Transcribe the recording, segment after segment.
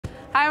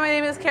Hi, my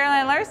name is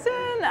Caroline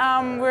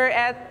Larsen. We're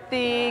at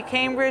the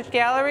Cambridge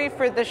Gallery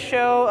for the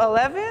show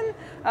 11,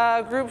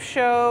 a group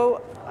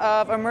show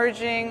of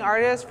emerging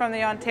artists from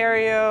the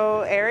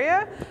Ontario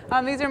area.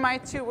 These are my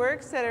two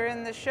works that are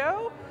in the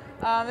show.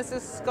 This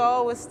is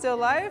Skull with Still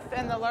Life,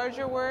 and the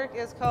larger work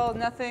is called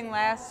Nothing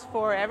Lasts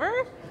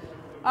Forever.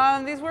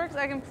 These works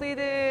I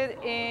completed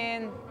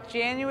in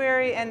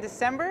January and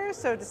December,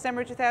 so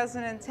December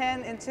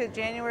 2010 into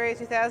January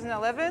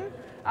 2011.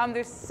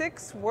 There's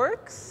 6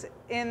 works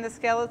in the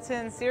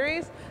skeleton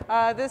series.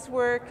 This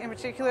work in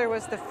particular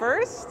was the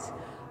first.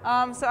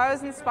 So I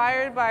was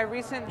inspired by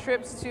recent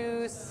trips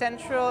to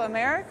Central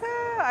America.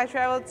 I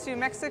traveled to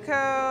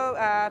Mexico,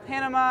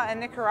 Panama, and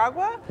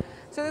Nicaragua.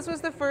 So this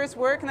was the first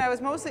work, and I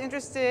was mostly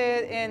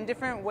interested in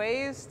different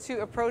ways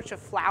to approach a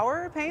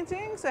flower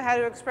painting. So how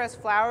to express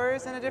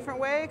flowers in a different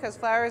way, because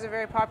flowers are a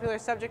very popular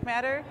subject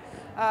matter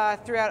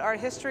throughout art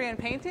history and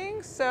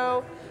painting.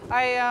 So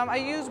I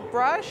use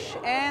brush,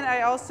 and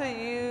I also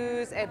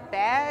use a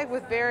bag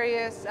with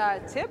various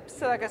tips,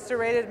 so like a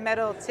serrated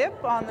metal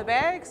tip on the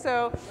bag.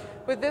 So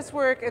with this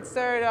work, it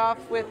started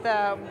off with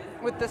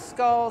the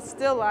skull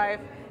still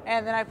life,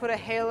 and then I put a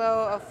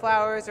halo of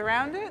flowers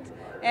around it.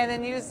 And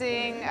then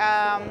using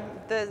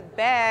the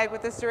bag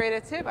with the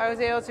serrated tip, I was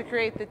able to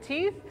create the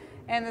teeth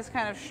and this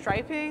kind of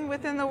striping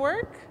within the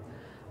work.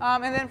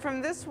 And then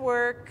from this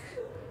work,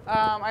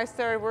 I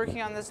started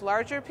working on this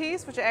larger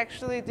piece, which I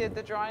actually did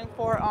the drawing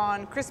for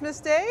on Christmas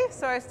Day.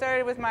 So I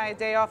started with my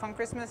day off on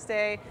Christmas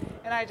Day,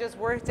 and I just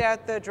worked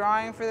out the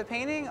drawing for the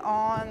painting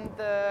on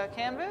the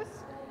canvas.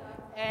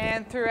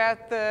 And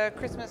throughout the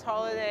Christmas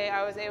holiday,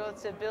 I was able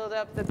to build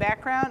up the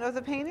background of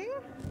the painting.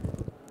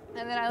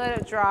 And then I let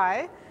it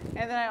dry,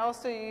 and then I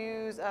also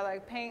use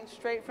like paint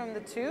straight from the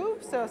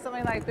tube. So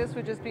something like this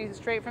would just be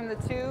straight from the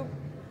tube.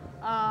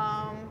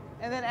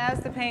 And then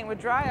as the paint would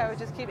dry, I would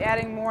just keep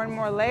adding more and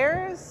more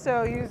layers.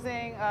 So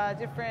using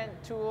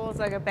different tools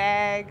like a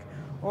bag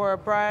or a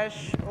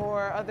brush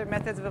or other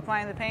methods of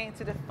applying the paint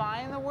to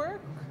define the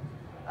work.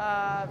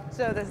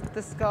 So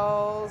the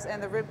skulls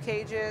and the rib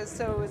cages.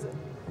 So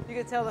you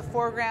could tell the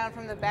foreground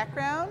from the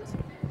background.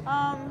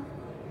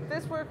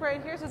 This work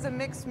right here, so it's a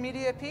mixed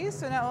media piece.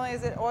 So not only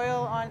is it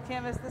oil on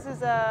canvas, this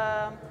is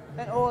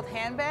an old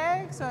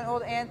handbag, so an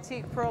old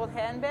antique pearled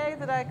handbag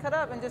that I cut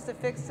up and just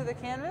affixed to the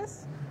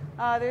canvas.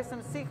 There's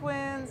some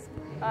sequins,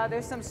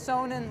 there's some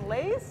sewn-in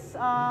lace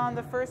on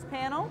the first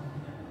panel.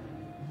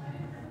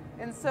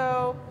 And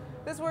so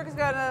this work has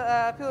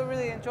gotten, people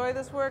really enjoy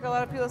this work. A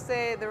lot of people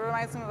say that it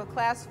reminds them of a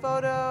class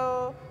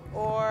photo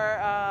or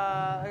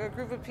like a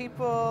group of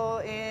people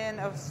in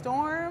a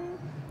storm.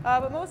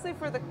 But mostly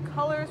for the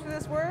colors for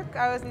this work,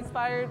 I was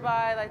inspired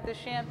by like the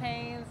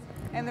champagnes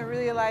and the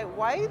really light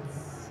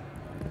whites.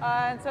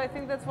 And so I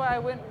think that's why I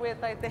went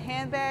with like the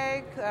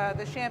handbag,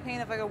 the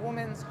champagne of like a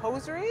woman's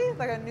hosiery,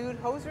 like a nude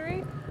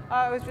hosiery.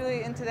 I was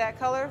really into that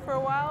color for a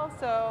while,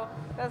 so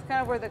that's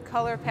kind of where the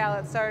color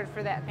palette started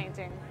for that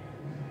painting.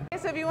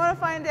 So if you want to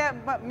find out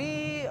about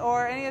me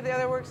or any of the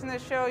other works in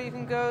this show, you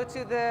can go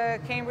to the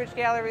Cambridge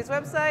Gallery's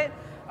website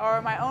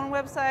or my own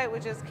website,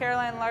 which is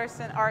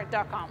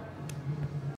carolinelarsenart.com.